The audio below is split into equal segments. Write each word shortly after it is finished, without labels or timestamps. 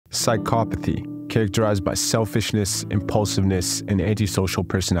Psychopathy, characterized by selfishness, impulsiveness, and antisocial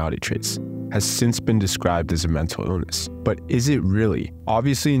personality traits, has since been described as a mental illness. But is it really?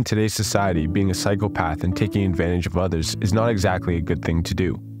 Obviously, in today's society, being a psychopath and taking advantage of others is not exactly a good thing to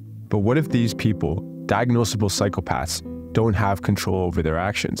do. But what if these people, diagnosable psychopaths, don't have control over their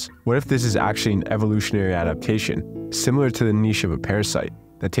actions? What if this is actually an evolutionary adaptation, similar to the niche of a parasite,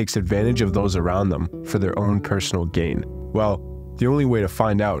 that takes advantage of those around them for their own personal gain? Well, the only way to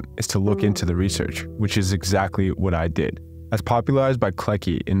find out is to look into the research, which is exactly what I did. As popularized by Krupp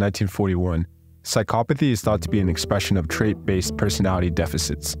in 1941, psychopathy is thought to be an expression of trait-based personality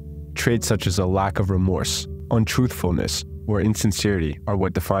deficits. Traits such as a lack of remorse, untruthfulness, or insincerity are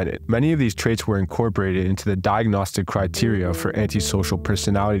what define it. Many of these traits were incorporated into the diagnostic criteria for antisocial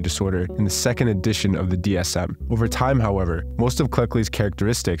personality disorder in the second edition of the DSM. Over time, however, most of Krupp's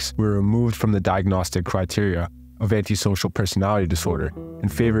characteristics were removed from the diagnostic criteria of antisocial personality disorder in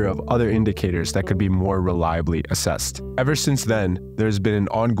favor of other indicators that could be more reliably assessed. Ever since then, there has been an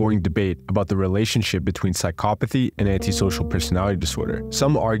ongoing debate about the relationship between psychopathy and antisocial personality disorder.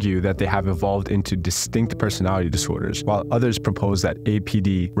 Some argue that they have evolved into distinct personality disorders, while others propose that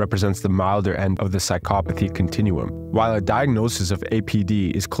APD represents the milder end of the psychopathy continuum. While a diagnosis of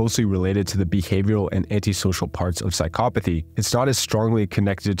APD is closely related to the behavioral and antisocial parts of psychopathy, it's not as strongly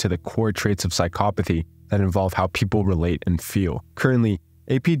connected to the core traits of psychopathy that involve how people relate and feel. Currently,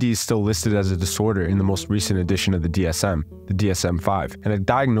 APD is still listed as a disorder in the most recent edition of the DSM, the DSM-5, and a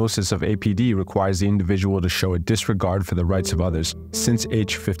diagnosis of APD requires the individual to show a disregard for the rights of others since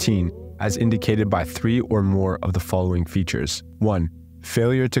age 15, as indicated by 3 or more of the following features. 1.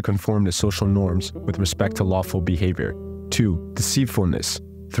 Failure to conform to social norms with respect to lawful behavior. 2. Deceitfulness.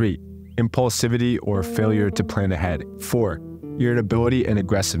 3. Impulsivity or failure to plan ahead. 4. Irritability and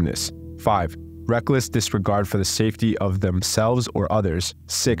aggressiveness. 5. Reckless disregard for the safety of themselves or others.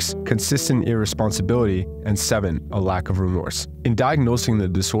 6. Consistent irresponsibility. And 7. A lack of remorse. In diagnosing the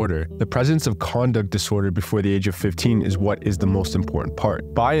disorder, the presence of conduct disorder before the age of 15 is what is the most important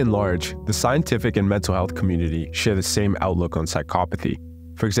part. By and large, the scientific and mental health community share the same outlook on psychopathy.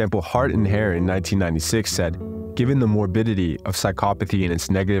 For example, Hart and Hare in 1996 said, "Given the morbidity of psychopathy and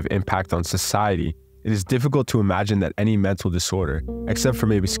its negative impact on society, it is difficult to imagine that any mental disorder, except for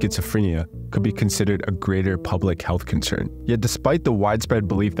maybe schizophrenia, could be considered a greater public health concern." Yet despite the widespread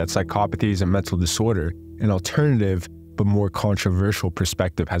belief that psychopathy is a mental disorder, an alternative but more controversial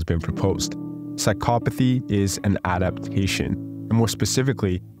perspective has been proposed. Psychopathy is an adaptation, and more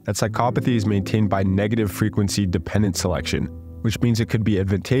specifically, that psychopathy is maintained by negative frequency dependent selection, which means it could be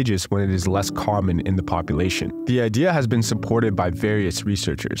advantageous when it is less common in the population. The idea has been supported by various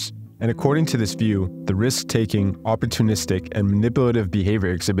researchers. And according to this view, the risk-taking, opportunistic, and manipulative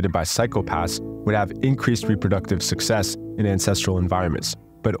behavior exhibited by psychopaths would have increased reproductive success in ancestral environments,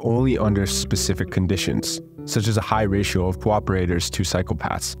 but only under specific conditions, such as a high ratio of cooperators to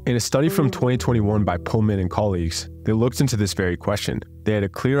psychopaths. In a study from 2021 by Pullman and colleagues, they looked into this very question. They had a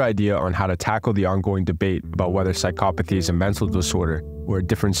clear idea on how to tackle the ongoing debate about whether psychopathy is a mental disorder or a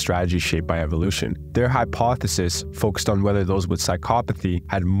different strategy shaped by evolution. Their hypothesis focused on whether those with psychopathy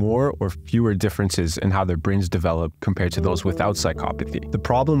had more or fewer differences in how their brains develop compared to those without psychopathy. The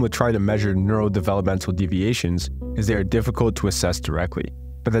problem with trying to measure neurodevelopmental deviations is they are difficult to assess directly,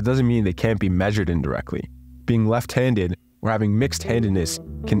 but that doesn't mean they can't be measured indirectly. Being left-handed or having mixed-handedness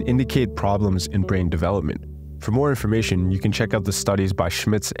can indicate problems in brain development. For more information, you can check out the studies by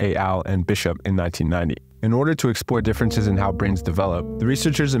Schmitz et al. And Bishop in 1990. In order to explore differences in how brains develop, the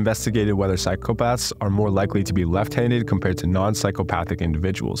researchers investigated whether psychopaths are more likely to be left-handed compared to non-psychopathic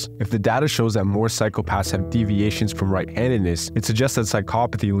individuals. If the data shows that more psychopaths have deviations from right-handedness, it suggests that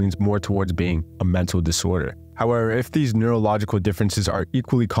psychopathy leans more towards being a mental disorder. However, if these neurological differences are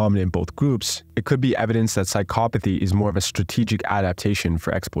equally common in both groups, it could be evidence that psychopathy is more of a strategic adaptation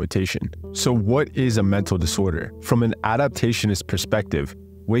for exploitation. So what is a mental disorder? From an adaptationist perspective,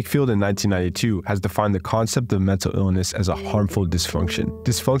 Wakefield in 1992 has defined the concept of mental illness as a harmful dysfunction.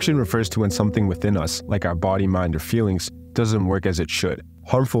 Dysfunction refers to when something within us, like our body, mind, or feelings, doesn't work as it should.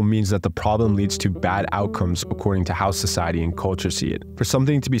 Harmful means that the problem leads to bad outcomes according to how society and culture see it. For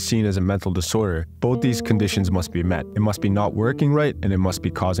something to be seen as a mental disorder, both these conditions must be met. It must be not working right, and it must be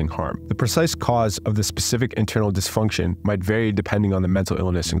causing harm. The precise cause of the specific internal dysfunction might vary depending on the mental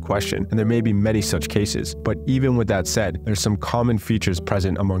illness in question, and there may be many such cases. But even with that said, there are some common features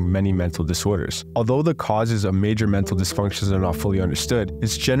present among many mental disorders. Although the causes of major mental dysfunctions are not fully understood,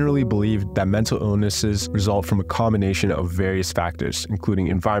 it's generally believed that mental illnesses result from a combination of various factors, including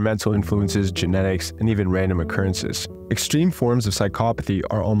environmental influences, genetics, and even random occurrences. Extreme forms of psychopathy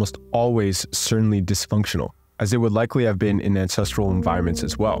are almost always certainly dysfunctional. as they would likely have been in ancestral environments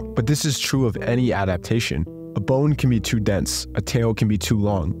as well. But this is true of any adaptation. A bone can be too dense, a tail can be too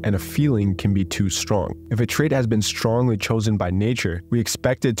long, and a feeling can be too strong. If a trait has been strongly chosen by nature, we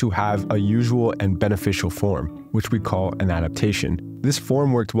expect it to have a usual and beneficial form, which we call an adaptation. This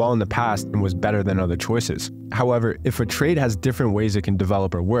form worked well in the past and was better than other choices. However, if a trait has different ways it can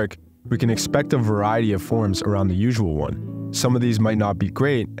develop or work, we can expect a variety of forms around the usual one. Some of these might not be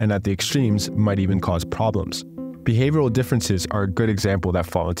great, and at the extremes might even cause problems. Behavioral differences are a good example that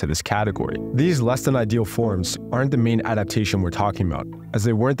fall into this category. These less than ideal forms aren't the main adaptation we're talking about, as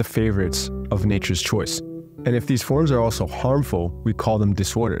they weren't the favorites of nature's choice. And if these forms are also harmful, we call them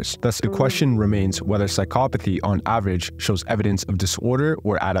disorders. Thus, the question remains whether psychopathy, on average, shows evidence of disorder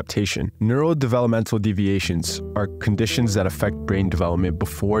or adaptation. Neurodevelopmental deviations are conditions that affect brain development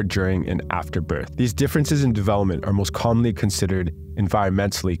before, during, and after birth. These differences in development are most commonly considered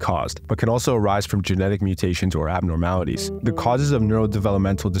environmentally caused, but can also arise from genetic mutations or abnormalities. The causes of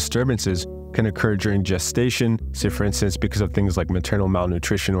neurodevelopmental disturbances can occur during gestation, say for instance because of things like maternal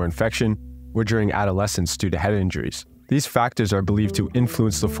malnutrition or infection, or during adolescence due to head injuries. These factors are believed to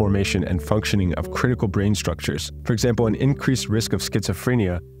influence the formation and functioning of critical brain structures. For example, an increased risk of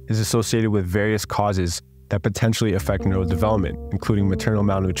schizophrenia is associated with various causes that potentially affect neurodevelopment, including maternal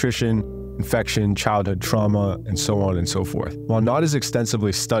malnutrition, infection, childhood trauma, and so on and so forth. While not as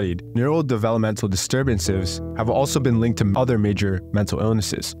extensively studied, neurodevelopmental disturbances have also been linked to other major mental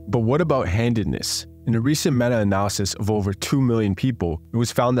illnesses. But what about handedness? In a recent meta-analysis of over 2 million people, it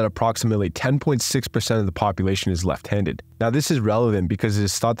was found that approximately 10.6% of the population is left-handed. Now this is relevant because it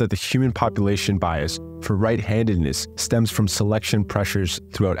is thought that the human population bias for right-handedness stems from selection pressures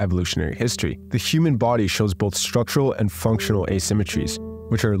throughout evolutionary history. The human body shows both structural and functional asymmetries,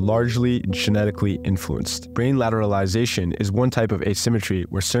 which are largely genetically influenced. Brain lateralization is one type of asymmetry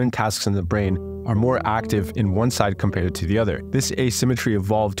where certain tasks in the brain are more active in one side compared to the other. This asymmetry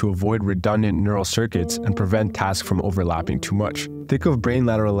evolved to avoid redundant neural circuits and prevent tasks from overlapping too much. Think of brain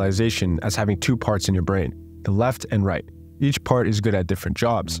lateralization as having two parts in your brain, the left and right. Each part is good at different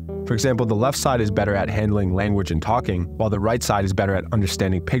jobs. For example, the left side is better at handling language and talking, while the right side is better at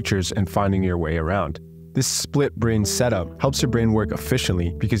understanding pictures and finding your way around. This split brain setup helps your brain work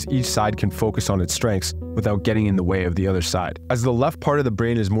efficiently because each side can focus on its strengths without getting in the way of the other side. As the left part of the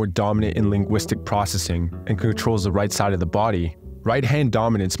brain is more dominant in linguistic processing and controls the right side of the body, right-hand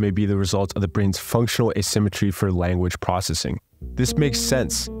dominance may be the result of the brain's functional asymmetry for language processing. This makes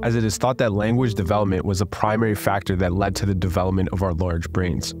sense, as it is thought that language development was a primary factor that led to the development of our large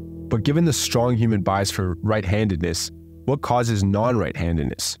brains. But given the strong human bias for right-handedness, what causes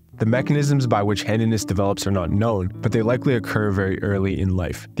non-right-handedness? The mechanisms by which handedness develops are not known, but they likely occur very early in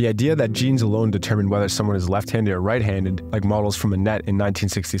life. The idea that genes alone determine whether someone is left-handed or right-handed, like models from Annette in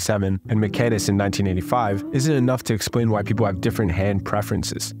 1967 and McCandless in 1985, isn't enough to explain why people have different hand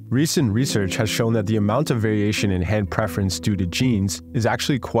preferences. Recent research has shown that the amount of variation in hand preference due to genes is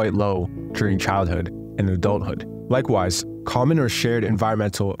actually quite low during childhood and adulthood. Likewise, common or shared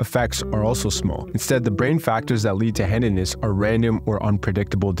environmental effects are also small. Instead, the brain factors that lead to handedness are random or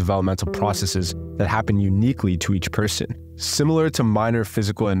unpredictable developmental processes that happen uniquely to each person. Similar to minor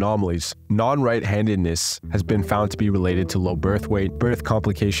physical anomalies, non-right-handedness has been found to be related to low birth weight, birth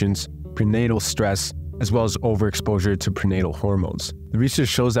complications, prenatal stress, as well as overexposure to prenatal hormones. The research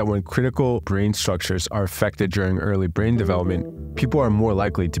shows that when critical brain structures are affected during early brain development, people are more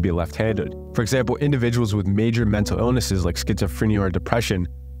likely to be left-handed. For example, individuals with major mental illnesses like schizophrenia or depression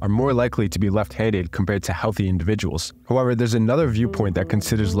are more likely to be left-handed compared to healthy individuals. However, there's another viewpoint that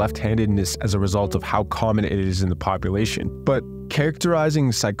considers left-handedness as a result of how common it is in the population. But characterizing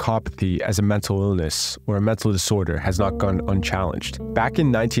psychopathy as a mental illness or a mental disorder has not gone unchallenged. Back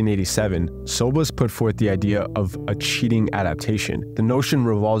in 1987, Sobas put forth the idea of a cheating adaptation. The notion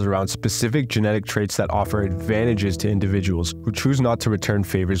revolves around specific genetic traits that offer advantages to individuals who choose not to return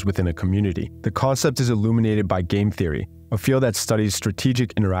favors within a community. The concept is illuminated by game theory, a field that studies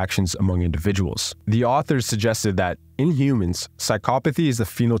strategic interactions among individuals. The authors suggested that, in humans, psychopathy is the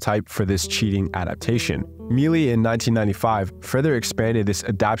phenotype for this cheating adaptation. Mealy in 1995 further expanded this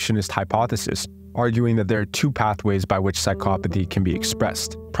adaptionist hypothesis, arguing that there are two pathways by which psychopathy can be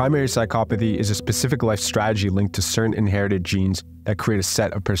expressed. Primary psychopathy is a specific life strategy linked to certain inherited genes that create a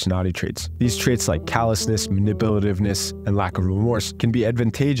set of personality traits. These traits like callousness, manipulativeness, and lack of remorse can be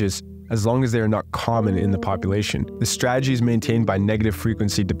advantageous as long as they are not common in the population. The strategy is maintained by negative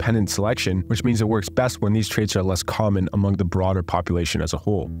frequency dependent selection, which means it works best when these traits are less common among the broader population as a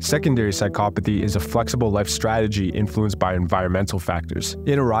whole. Secondary psychopathy is a flexible life strategy influenced by environmental factors.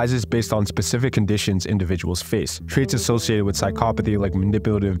 It arises based on specific conditions individuals face. Traits associated with psychopathy, like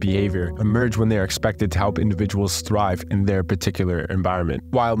manipulative behavior, emerge when they are expected to help individuals thrive in their particular environment.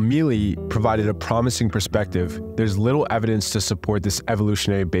 While Mealy provided a promising perspective, there's little evidence to support this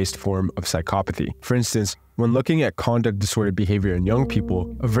evolutionary-based form of psychopathy. For instance, when looking at conduct disordered behavior in young people,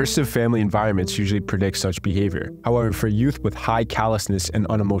 aversive family environments usually predict such behavior. However, for youth with high callousness and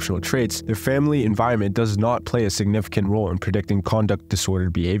unemotional traits, their family environment does not play a significant role in predicting conduct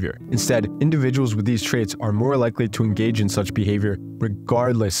disordered behavior. Instead, individuals with these traits are more likely to engage in such behavior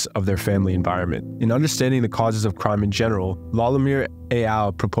regardless of their family environment. In understanding the causes of crime in general, Lalumière et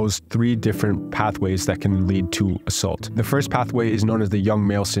al. Proposed 3 different pathways that can lead to assault. The first pathway is known as the young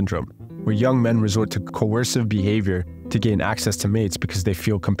male syndrome, where young men resort to coercive behavior to gain access to mates because they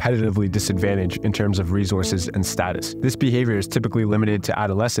feel competitively disadvantaged in terms of resources and status. This behavior is typically limited to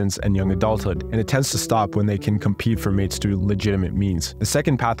adolescence and young adulthood, and it tends to stop when they can compete for mates through legitimate means. The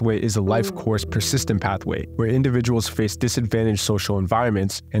second pathway is a life course persistent pathway, where individuals face disadvantaged social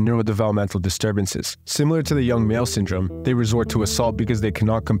environments and neurodevelopmental disturbances. Similar to the young male syndrome, they resort to assault because they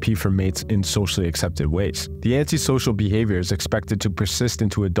cannot compete for mates in socially accepted ways. The antisocial behavior is expected to persist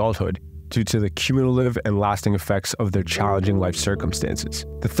into adulthood due to the cumulative and lasting effects of their challenging life circumstances.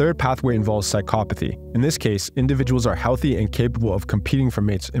 The third pathway involves psychopathy. In this case, individuals are healthy and capable of competing for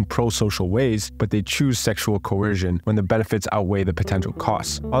mates in pro-social ways, but they choose sexual coercion when the benefits outweigh the potential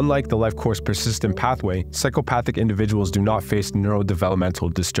costs. Unlike the life course persistent pathway, psychopathic individuals do not face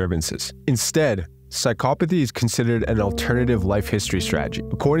neurodevelopmental disturbances. Instead, psychopathy is considered an alternative life history strategy.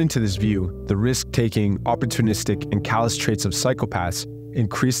 According to this view, the risk-taking, opportunistic, and callous traits of psychopaths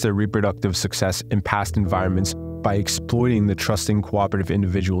increase their reproductive success in past environments by exploiting the trusting, cooperative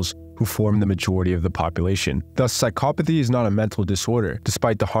individuals who form the majority of the population. Thus, psychopathy is not a mental disorder,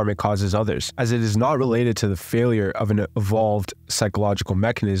 despite the harm it causes others, as it is not related to the failure of an evolved psychological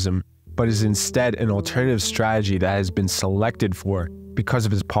mechanism, but is instead an alternative strategy that has been selected for because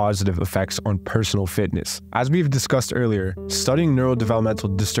of its positive effects on personal fitness. As we've discussed earlier, studying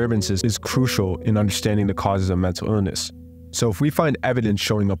neurodevelopmental disturbances is crucial in understanding the causes of mental illness. So if we find evidence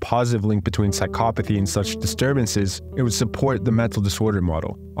showing a positive link between psychopathy and such disturbances, it would support the mental disorder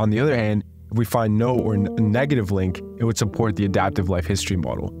model. On the other hand, if we find no or a negative link, it would support the adaptive life history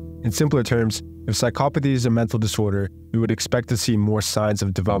model. In simpler terms, if psychopathy is a mental disorder, we would expect to see more signs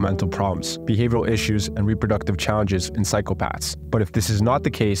of developmental problems, behavioral issues, and reproductive challenges in psychopaths. But if this is not the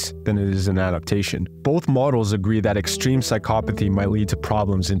case, then it is an adaptation. Both models agree that extreme psychopathy might lead to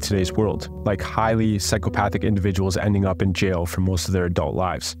problems in today's world, like highly psychopathic individuals ending up in jail for most of their adult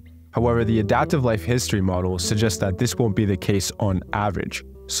lives. However, the adaptive life history model suggests that this won't be the case on average.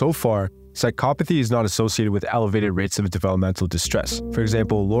 So far, psychopathy is not associated with elevated rates of developmental distress. For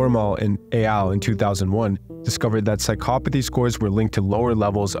example, Lalumière and al. In 2001 discovered that psychopathy scores were linked to lower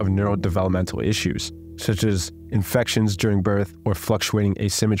levels of neurodevelopmental issues, such as infections during birth or fluctuating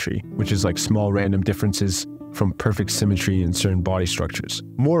asymmetry, which is like small random differences from perfect symmetry in certain body structures.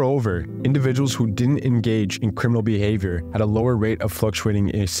 Moreover, individuals who didn't engage in criminal behavior had a lower rate of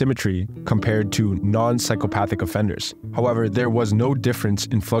fluctuating asymmetry compared to non-psychopathic offenders. However, there was no difference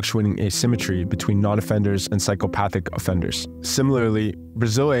in fluctuating asymmetry between non-offenders and psychopathic offenders. Similarly,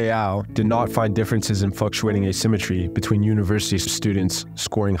 Brazil et al. Did not find differences in fluctuating asymmetry between university students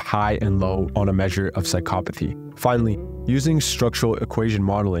scoring high and low on a measure of psychopathy. Finally, using structural equation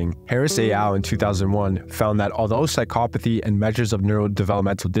modeling, Harris et al. In 2001 found that although psychopathy and measures of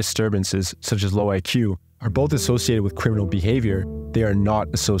neurodevelopmental disturbances, such as low IQ, are both associated with criminal behavior, they are not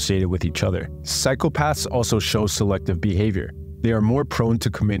associated with each other. Psychopaths also show selective behavior. They are more prone to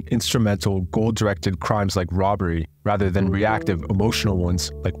commit instrumental, goal-directed crimes like robbery, rather than reactive, emotional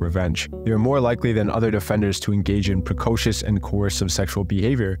ones like revenge. They are more likely than other offenders to engage in precocious and coercive sexual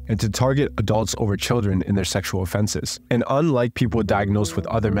behavior and to target adults over children in their sexual offenses. And unlike people diagnosed with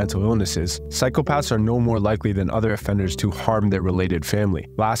other mental illnesses, psychopaths are no more likely than other offenders to harm their related family.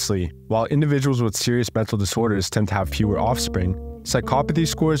 Lastly, while individuals with serious mental disorders tend to have fewer offspring, psychopathy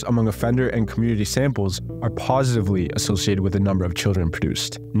scores among offender and community samples are positively associated with the number of children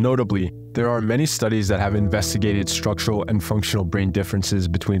produced. Notably, there are many studies that have investigated structural and functional brain differences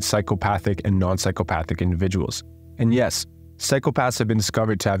between psychopathic and non-psychopathic individuals. And yes, psychopaths have been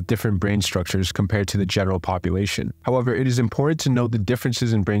discovered to have different brain structures compared to the general population. However, it is important to note the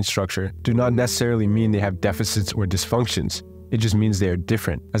differences in brain structure do not necessarily mean they have deficits or dysfunctions. It just means they are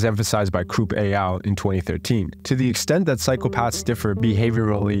different, as emphasized by Krupp et al. In 2013. To the extent that psychopaths differ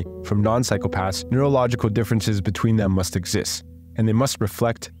behaviorally from non-psychopaths, neurological differences between them must exist, and they must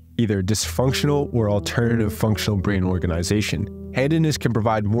reflect either dysfunctional or alternative functional brain organization. Handedness can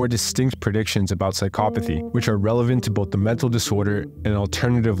provide more distinct predictions about psychopathy, which are relevant to both the mental disorder and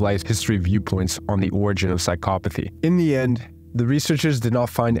alternative life history viewpoints on the origin of psychopathy. In the end, the researchers did not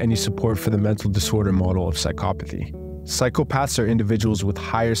find any support for the mental disorder model of psychopathy. Psychopaths or individuals with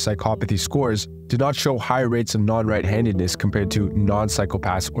higher psychopathy scores do not show higher rates of non-right-handedness compared to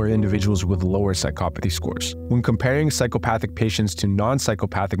non-psychopaths or individuals with lower psychopathy scores. When comparing psychopathic patients to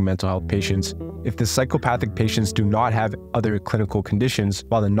non-psychopathic mental health patients, if the psychopathic patients do not have other clinical conditions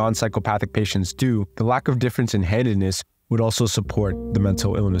while the non-psychopathic patients do, the lack of difference in handedness would also support the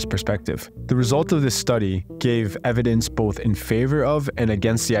mental illness perspective. The result of this study gave evidence both in favor of and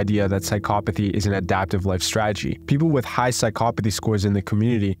against the idea that psychopathy is an adaptive life strategy. People with high psychopathy scores in the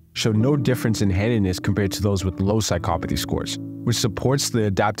community showed no difference in handedness compared to those with low psychopathy scores, which supports the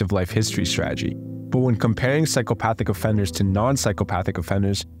adaptive life history strategy. But when comparing psychopathic offenders to non-psychopathic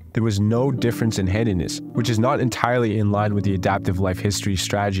offenders, there was no difference in handedness, which is not entirely in line with the adaptive life history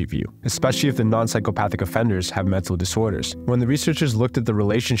strategy view, especially if the non-psychopathic offenders have mental disorders. When the researchers looked at the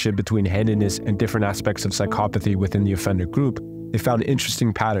relationship between handedness and different aspects of psychopathy within the offender group, they found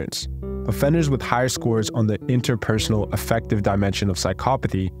interesting patterns. Offenders with higher scores on the interpersonal affective dimension of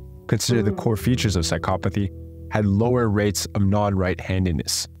psychopathy, considered the core features of psychopathy, had lower rates of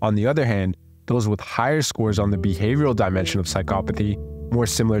non-right-handedness. On the other hand, those with higher scores on the behavioral dimension of psychopathy, more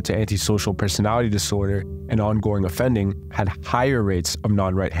similar to antisocial personality disorder and ongoing offending, had higher rates of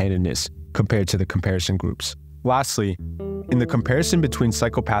non-right-handedness compared to the comparison groups. Lastly, in the comparison between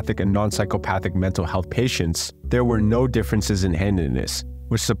psychopathic and non-psychopathic mental health patients, there were no differences in handedness,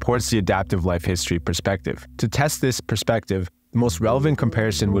 which supports the adaptive life history perspective. To test this perspective, the most relevant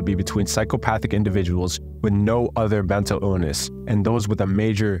comparison would be between psychopathic individuals with no other mental illness and those with a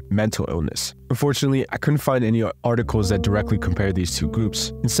major mental illness. Unfortunately, I couldn't find any articles that directly compare these two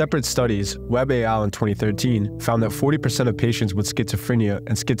groups. In separate studies, Webb et al. In 2013 found that 40% of patients with schizophrenia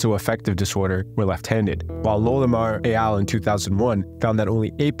and schizoaffective disorder were left-handed, while Lalumière et al. In 2001 found that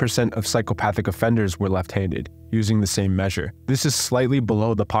only 8% of psychopathic offenders were left-handed, using the same measure. This is slightly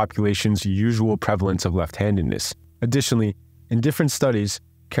below the population's usual prevalence of left-handedness. Additionally, in different studies,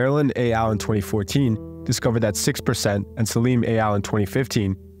 Carolyn et al. In 2014 discovered that 6% and Salim et al. In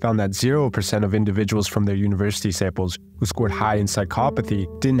 2015 found that 0% of individuals from their university samples who scored high in psychopathy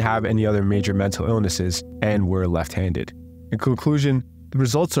didn't have any other major mental illnesses and were left-handed. In conclusion, the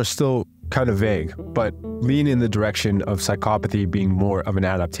results are still kind of vague, but lean in the direction of psychopathy being more of an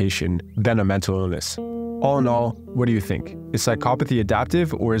adaptation than a mental illness. All in all, what do you think? Is psychopathy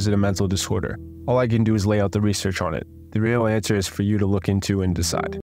adaptive or is it a mental disorder? All I can do is lay out the research on it. The real answer is for you to look into and decide.